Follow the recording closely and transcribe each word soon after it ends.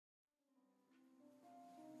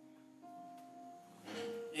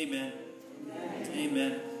Amen.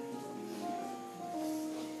 Amen.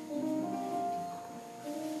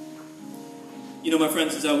 You know, my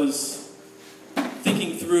friends, as I was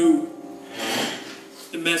thinking through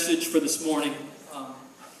the message for this morning,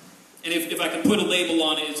 and if I can put a label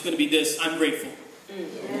on it, it's going to be this: I'm grateful.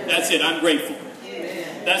 That's it, I'm grateful.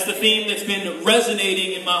 That's the theme that's been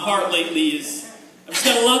resonating in my heart lately. Is I've just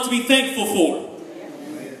got a lot to be thankful for.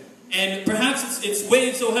 And perhaps it's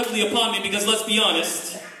weighed so heavily upon me because, let's be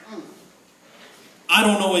honest, I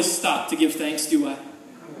don't always stop to give thanks, do I?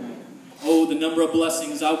 Oh, the number of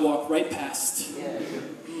blessings I walk right past.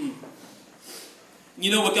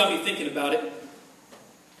 You know what got me thinking about it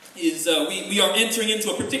is we are entering into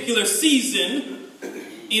a particular season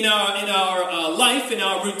in our life, in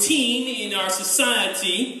our routine, in our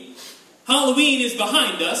society. Halloween is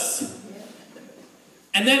behind us.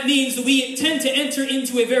 And that means that we tend to enter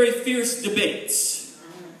into a very fierce debate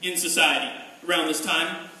in society around this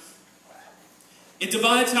time. It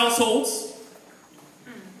divides households,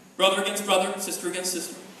 brother against brother, sister against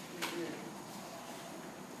sister.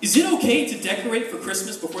 Is it okay to decorate for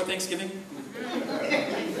Christmas before Thanksgiving?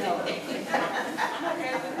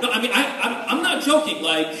 No, I mean, I'm not joking.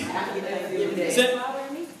 Like, is that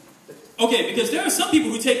okay? Because there are some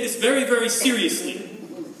people who take this very, very seriously.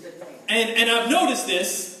 And I've noticed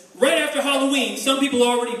this, right after Halloween, some people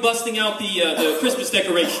are already busting out the Christmas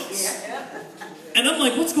decorations. And I'm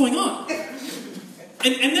like, what's going on?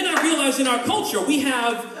 And then I realize in our culture, we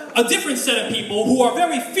have a different set of people who are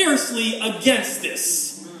very fiercely against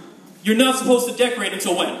this. You're not supposed to decorate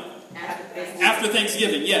until when? After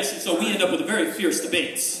Thanksgiving, yes. And so we end up with a very fierce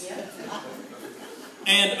debates.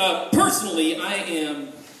 And personally, I am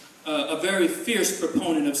a very fierce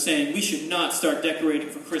proponent of saying we should not start decorating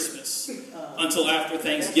for Christmas until after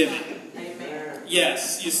Thanksgiving.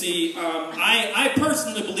 Yes, you see, I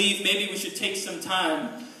personally believe maybe we should take some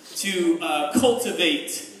time to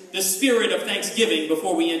cultivate the spirit of Thanksgiving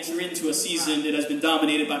before we enter into a season that has been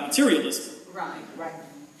dominated by materialism. Right.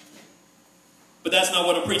 But that's not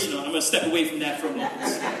what I'm preaching on. I'm going to step away from that for a moment.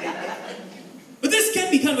 But this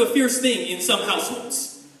can be kind of a fierce thing in some households.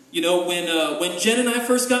 You know, when Jen and I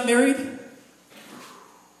first got married,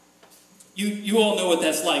 you all know what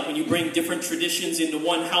that's like when you bring different traditions into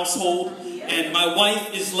one household. And my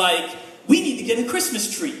wife is like, we need to get a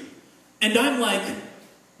Christmas tree. And I'm like,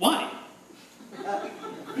 why?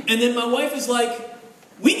 And then my wife is like,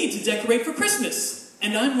 we need to decorate for Christmas.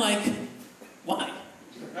 And I'm like, why?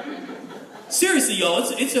 Seriously, y'all,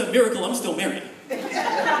 it's a miracle I'm still married.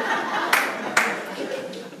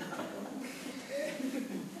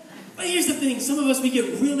 But here's the thing, some of us, we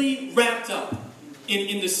get really wrapped up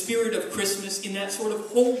in the spirit of Christmas, in that sort of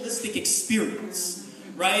holistic experience,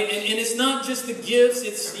 right? And it's not just the gifts,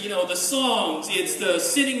 it's, the songs, it's the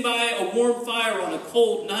sitting by a warm fire on a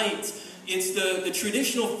cold night, it's the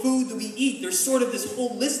traditional food that we eat. There's sort of this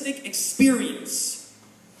holistic experience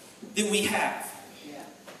that we have.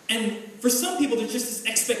 And for some people, there's just this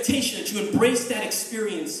expectation that you embrace that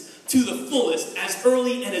experience to the fullest, as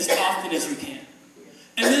early and as often as you can.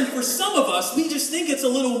 And then for some of us, we just think it's a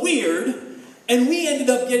little weird, and we ended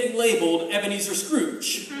up getting labeled Ebenezer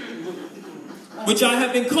Scrooge, which I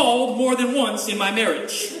have been called more than once in my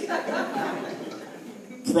marriage.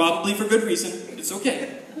 Probably for good reason. It's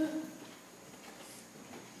okay.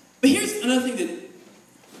 But here's another thing that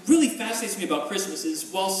really fascinates me about Christmas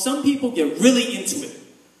is, while some people get really into it,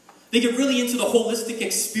 they get really into the holistic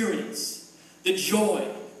experience, the joy,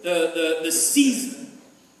 the season.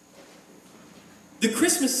 The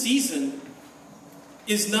Christmas season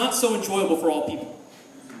is not so enjoyable for all people,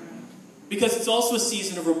 because it's also a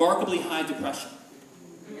season of remarkably high depression.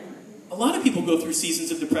 A lot of people go through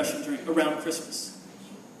seasons of depression around Christmas.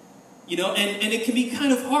 And it can be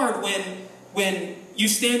kind of hard when you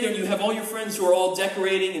stand there and you have all your friends who are all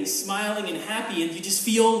decorating and smiling and happy, and you just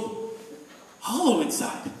feel hollow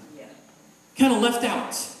inside, kind of left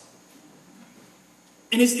out.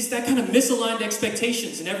 And it's that kind of misaligned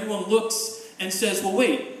expectations, and everyone looks and says, well,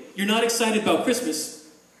 wait, you're not excited about Christmas.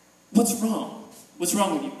 What's wrong? What's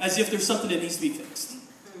wrong with you? As if there's something that needs to be fixed.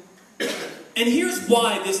 And here's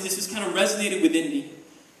why this has kind of resonated within me.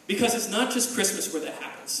 Because it's not just Christmas where that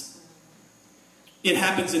happens. It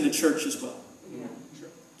happens in the church as well.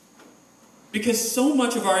 Because so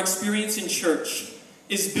much of our experience in church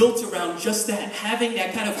is built around just that, having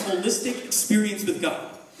that kind of holistic experience with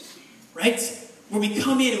God. Right? Where we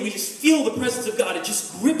come in and we just feel the presence of God. It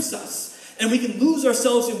just grips us. And we can lose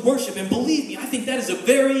ourselves in worship. And believe me, I think that is a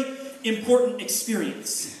very important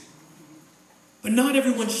experience. But not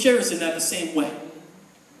everyone shares in that the same way.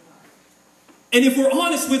 And if we're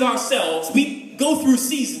honest with ourselves, we go through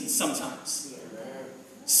seasons sometimes.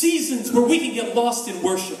 Seasons where we can get lost in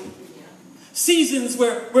worship. Seasons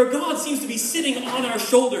where God seems to be sitting on our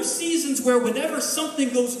shoulders. Seasons where whenever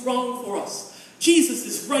something goes wrong for us, Jesus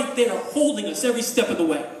is right there holding us every step of the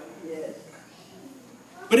way.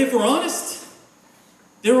 But if we're honest,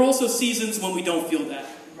 there are also seasons when we don't feel that.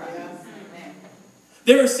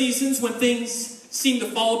 There are seasons when things seem to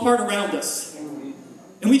fall apart around us,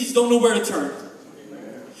 and we just don't know where to turn.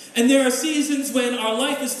 And there are seasons when our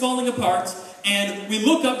life is falling apart, and we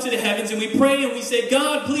look up to the heavens, and we pray, and we say,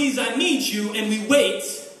 God, please, I need you, and we wait.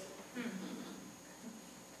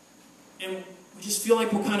 And we just feel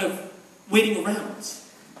like we're kind of waiting around.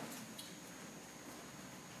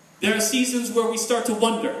 There are seasons where we start to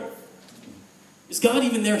wonder, is God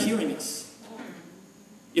even there hearing us?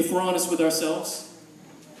 If we're honest with ourselves.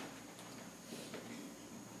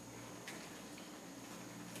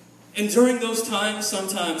 And during those times,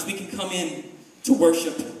 sometimes we can come in to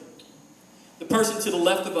worship. The person to the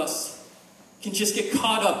left of us can just get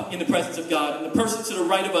caught up in the presence of God. And the person to the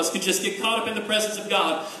right of us can just get caught up in the presence of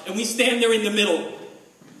God. And we stand there in the middle,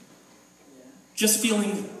 just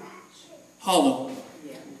feeling hollow.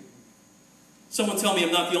 Someone tell me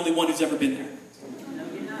I'm not the only one who's ever been there. No,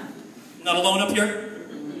 you're not. Not alone up here?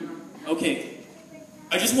 Okay.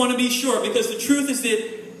 I just want to be sure, because the truth is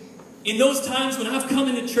that in those times when I've come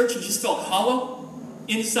into church and just felt hollow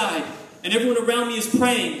inside, and everyone around me is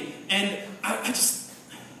praying, and I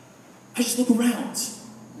just look around.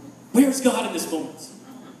 Where's God in this moment?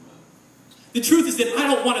 The truth is that I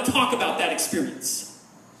don't want to talk about that experience.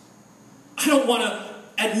 I don't want to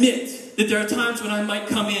admit that there are times when I might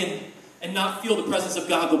come in and not feel the presence of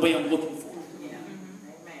God the way I'm looking for. Yeah.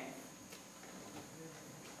 Amen.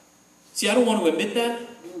 See, I don't want to admit that,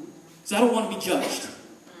 because I don't want to be judged.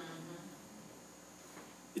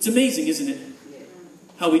 It's amazing, isn't it?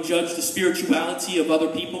 How we judge the spirituality of other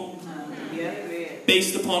people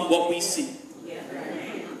based upon what we see.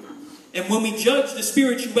 And when we judge the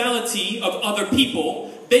spirituality of other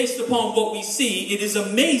people based upon what we see, it is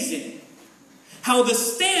amazing how the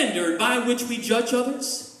standard by which we judge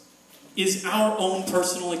others is our own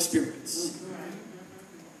personal experience.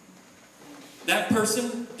 That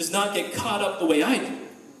person does not get caught up the way I do.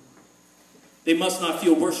 They must not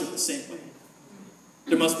feel worship the same way.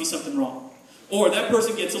 There must be something wrong. Or that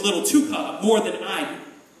person gets a little too caught up, more than I do.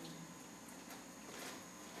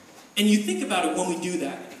 And you think about it when we do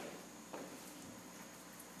that.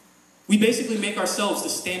 We basically make ourselves the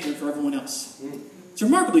standard for everyone else. It's a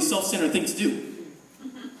remarkably self-centered thing to do.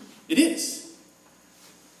 It is.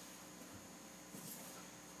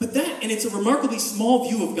 But that, and it's a remarkably small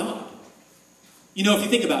view of God. You know, if you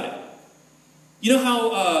think about it. You know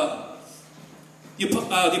how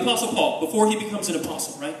the Apostle Paul, before he becomes an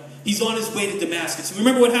apostle, right? He's on his way to Damascus.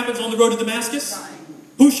 Remember what happens on the road to Damascus?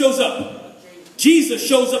 Who shows up? Jesus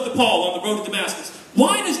shows up to Paul on the road to Damascus.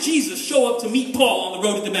 Why does Jesus show up to meet Paul on the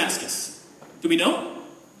road to Damascus? Do we know?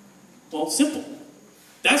 Well, it's simple.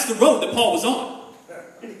 That's the road that Paul was on.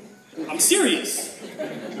 I'm serious.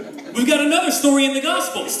 We've got another story in the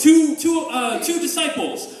Gospels. Two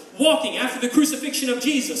disciples walking after the crucifixion of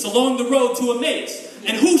Jesus along the road to Emmaus.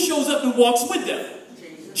 And who shows up and walks with them?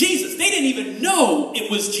 Jesus. They didn't even know it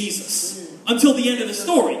was Jesus until the end of the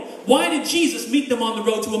story. Why did Jesus meet them on the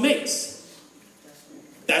road to Emmaus?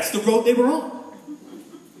 That's the road they were on.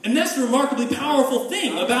 And that's the remarkably powerful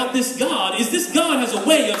thing about this God, is this God has a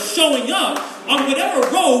way of showing up on whatever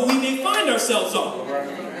road we may find ourselves on.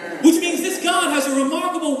 Which means this God has a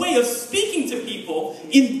remarkable way of speaking to people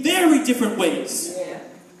in very different ways,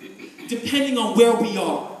 depending on where we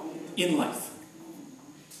are in life.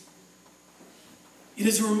 It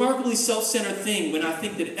is a remarkably self-centered thing when I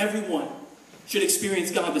think that everyone should experience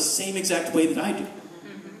God the same exact way that I do.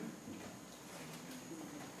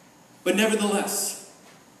 But nevertheless,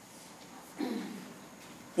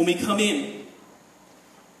 when we come in,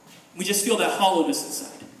 we just feel that hollowness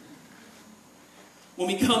inside. When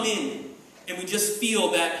we come in and we just feel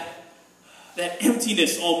that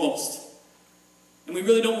emptiness almost. And we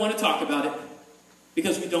really don't want to talk about it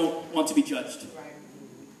because we don't want to be judged.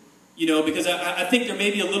 You know, because I think there may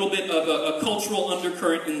be a little bit of a cultural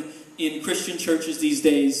undercurrent in Christian churches these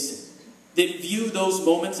days that view those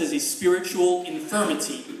moments as a spiritual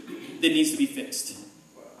infirmity that needs to be fixed.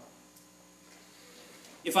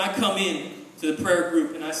 If I come in to the prayer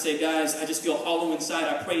group and I say, guys, I just feel hollow inside,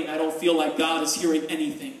 I pray and I don't feel like God is hearing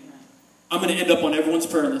anything, I'm going to end up on everyone's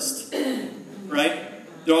prayer list.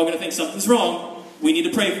 Right? They're all going to think something's wrong. We need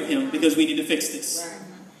to pray for him because we need to fix this.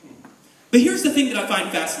 But here's the thing that I find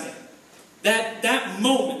fascinating. That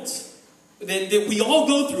moment that we all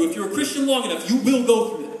go through, if you're a Christian long enough, you will go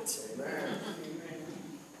through that.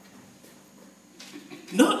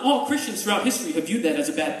 not all Christians throughout history have viewed that as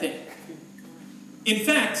a bad thing. In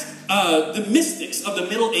fact, the mystics of the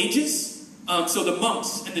Middle Ages, so the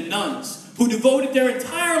monks and the nuns, who devoted their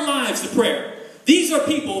entire lives to prayer, these are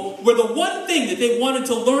people where the one thing that they wanted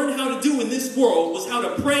to learn how to do in this world was how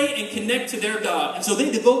to pray and connect to their God. And so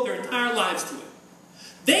they devote their entire lives to it.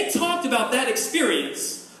 They talked about that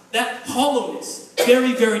experience, that hollowness,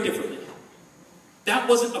 very, very differently. That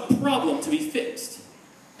wasn't a problem to be fixed.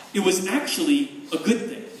 It was actually a good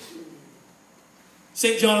thing.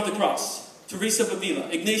 St. John of the Cross, Teresa of Avila,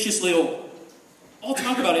 Ignatius Loyola, all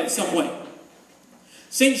talk about it in some way.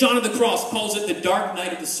 St. John of the Cross calls it the dark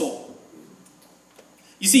night of the soul.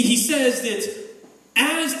 You see, he says that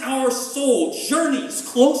as our soul journeys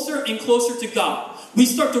closer and closer to God, we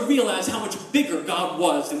start to realize how much bigger God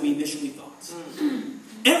was than we initially thought.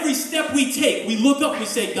 Every step we take, we look up, we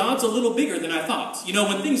say, God's a little bigger than I thought. You know,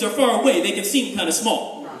 when things are far away, they can seem kind of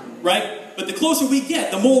small, right? But the closer we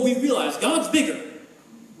get, the more we realize God's bigger.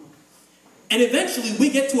 And eventually we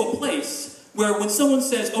get to a place where when someone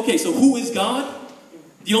says, okay, so who is God?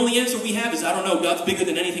 The only answer we have is, I don't know, God's bigger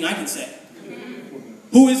than anything I can say.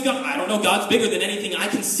 Who is God? I don't know, God's bigger than anything I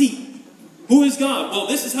can see. Who is God? Well,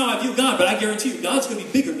 this is how I view God, but I guarantee you, God's going to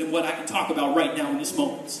be bigger than what I can talk about right now in this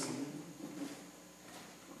moment.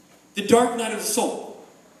 The dark night of the soul,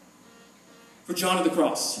 for John of the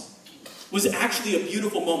Cross, was actually a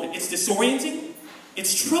beautiful moment. It's disorienting.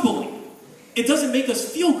 It's troubling. It doesn't make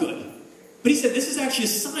us feel good. But he said this is actually a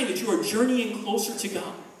sign that you are journeying closer to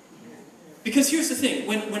God. Because here's the thing.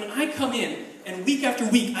 When I come in and week after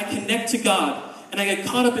week I connect to God and I get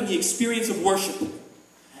caught up in the experience of worship,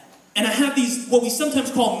 and I have these, what we sometimes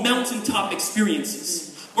call mountaintop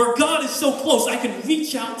experiences, where God is so close I can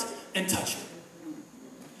reach out and touch Him.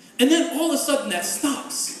 And then all of a sudden that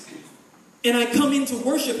stops. And I come into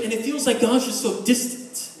worship and it feels like God's just so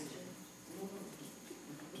distant.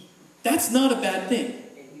 That's not a bad thing.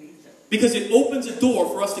 Because it opens a door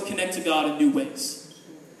for us to connect to God in new ways.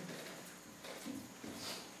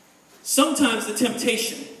 Sometimes the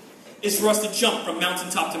temptation is for us to jump from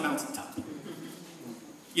mountaintop to mountaintop.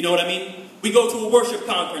 You know what I mean? We go to a worship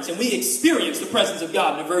conference and we experience the presence of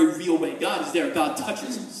God in a very real way. God is there. God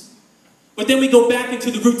touches us. But then we go back into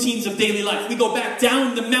the routines of daily life. We go back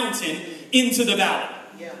down the mountain into the valley.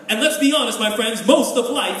 And let's be honest, my friends, most of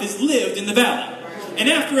life is lived in the valley. And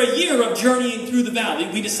after a year of journeying through the valley,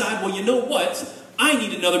 we decide, well, you know what? I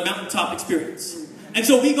need another mountaintop experience. And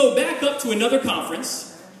so we go back up to another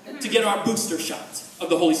conference to get our booster shot of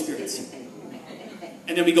the Holy Spirit.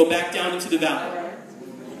 And then we go back down into the valley.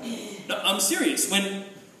 Now, I'm serious.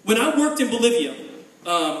 When I worked in Bolivia,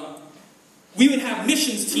 we would have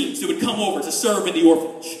missions teams that would come over to serve in the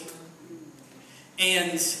orphanage.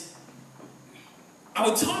 And I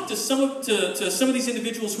would talk to some of these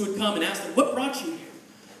individuals who would come and ask them, what brought you here?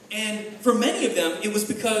 And for many of them, it was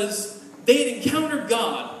because they had encountered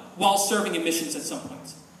God while serving in missions at some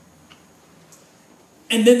point.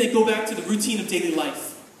 And then they go back to the routine of daily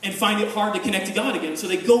life and find it hard to connect to God again. So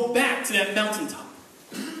they go back to that mountaintop,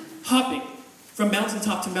 hopping from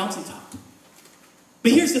mountaintop to mountaintop.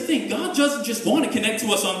 But here's the thing, God doesn't just want to connect to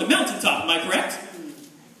us on the mountaintop, am I correct?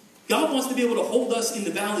 God wants to be able to hold us in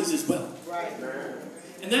the valleys as well. Right.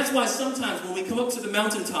 And that's why sometimes when we come up to the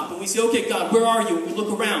mountaintop and we say, okay, God, where are you? And we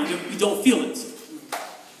look around and we don't feel it.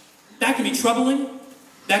 That can be troubling.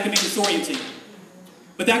 That can be disorienting.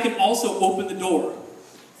 But that can also open the door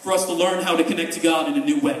for us to learn how to connect to God in a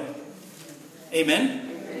new way.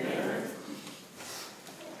 Amen? Amen.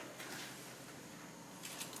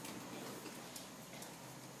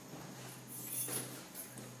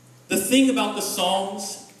 The thing about the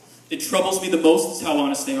Psalms that troubles me the most is how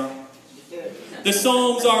honest they are. The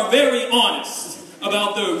Psalms are very honest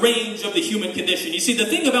about the range of the human condition. You see, the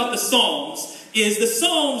thing about the Psalms is the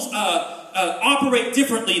Psalms operate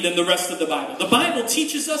differently than the rest of the Bible. The Bible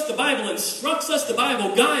teaches us, the Bible instructs us, the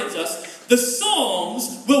Bible guides us. The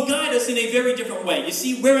Psalms will guide us in a very different way. You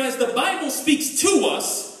see, whereas the Bible speaks to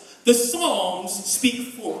us, the Psalms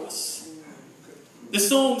speak for us. The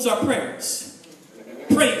Psalms are prayers,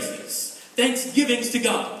 praises, thanksgivings to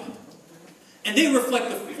God. And they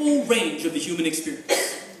reflect the full range of the human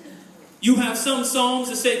experience. You have some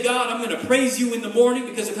psalms that say, God, I'm going to praise you in the morning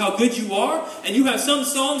because of how good you are. And you have some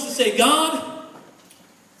psalms that say, God,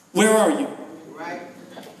 where are you? Right.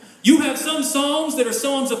 You have some psalms that are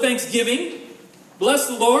psalms of thanksgiving. Bless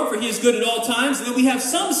the Lord, for He is good at all times. And then we have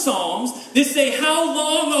some psalms that say, how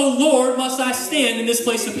long, O Lord, must I stand in this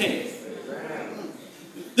place of pain?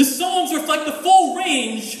 The psalms reflect the full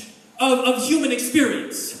range of human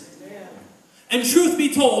experience. And truth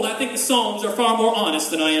be told, I think the Psalms are far more honest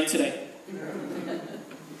than I am today.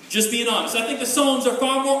 Just being honest. I think the Psalms are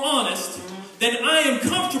far more honest than I am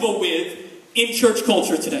comfortable with in church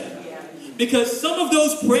culture today. Because some of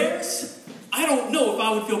those prayers, I don't know if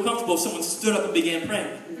I would feel comfortable if someone stood up and began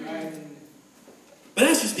praying. But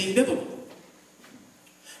that's just being biblical.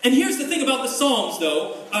 And here's the thing about the Psalms,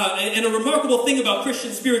 though, and a remarkable thing about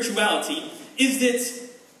Christian spirituality, is that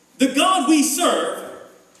the God we serve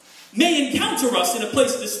may encounter us in a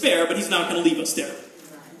place of despair, but he's not going to leave us there.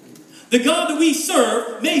 The God that we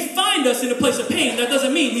serve may find us in a place of pain. That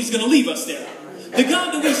doesn't mean he's going to leave us there. The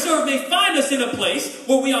God that we serve may find us in a place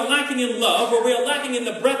where we are lacking in love, where we are lacking in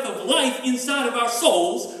the breath of life inside of our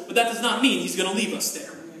souls, but that does not mean he's going to leave us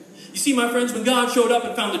there. You see, my friends, when God showed up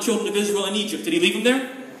and found the children of Israel in Egypt, did he leave them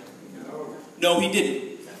there? No, he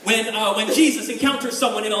didn't. When Jesus encounters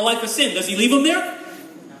someone in a life of sin, does he leave them there?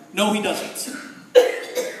 No, he doesn't.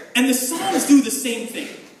 And the Psalms do the same thing.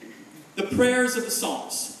 The prayers of the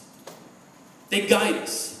Psalms, they guide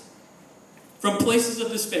us from places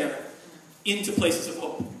of despair into places of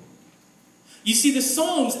hope. You see, the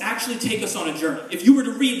Psalms actually take us on a journey. If you were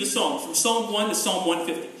to read the Psalms from Psalm 1 to Psalm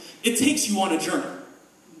 150, it takes you on a journey.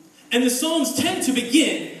 And the Psalms tend to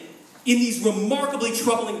begin in these remarkably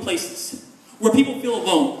troubling places where people feel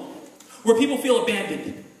alone, where people feel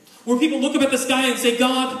abandoned, where people look up at the sky and say,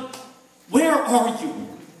 God, where are you?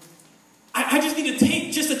 I just need to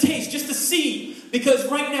take just a taste, just to see, because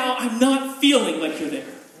right now I'm not feeling like you're there.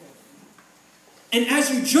 And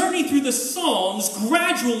as you journey through the Psalms,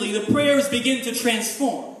 gradually the prayers begin to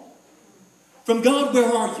transform. From God, where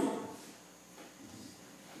are you?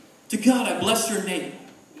 To God, I bless your name.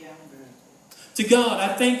 To God,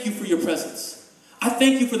 I thank you for your presence. I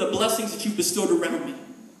thank you for the blessings that you've bestowed around me.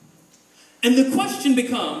 And the question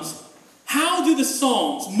becomes, how do the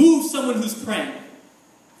Psalms move someone who's praying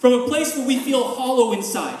from a place where we feel hollow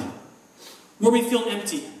inside, where we feel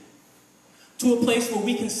empty, to a place where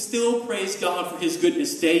we can still praise God for his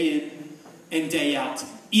goodness day in and day out,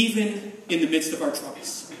 even in the midst of our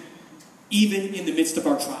troubles, even in the midst of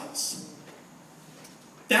our trials.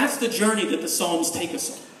 That's the journey that the Psalms take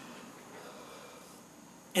us on.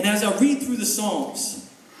 And as I read through the Psalms,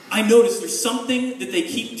 I notice there's something that they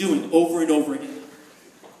keep doing over and over again.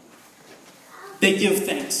 They give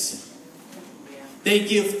thanks. They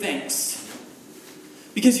give thanks.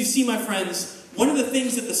 Because you see, my friends, one of the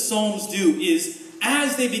things that the Psalms do is,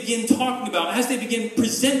 as they begin talking about, as they begin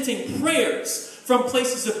presenting prayers from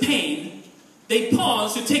places of pain, they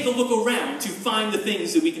pause to take a look around to find the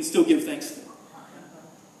things that we can still give thanks for.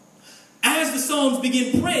 As the Psalms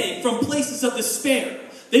begin praying from places of despair,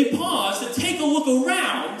 they pause to take a look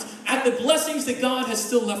around at the blessings that God has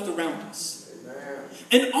still left around us.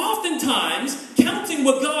 And oftentimes, counting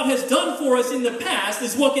what God has done for us in the past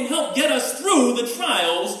is what can help get us through the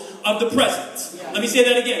trials of the present. Let me say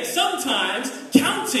that again. Sometimes,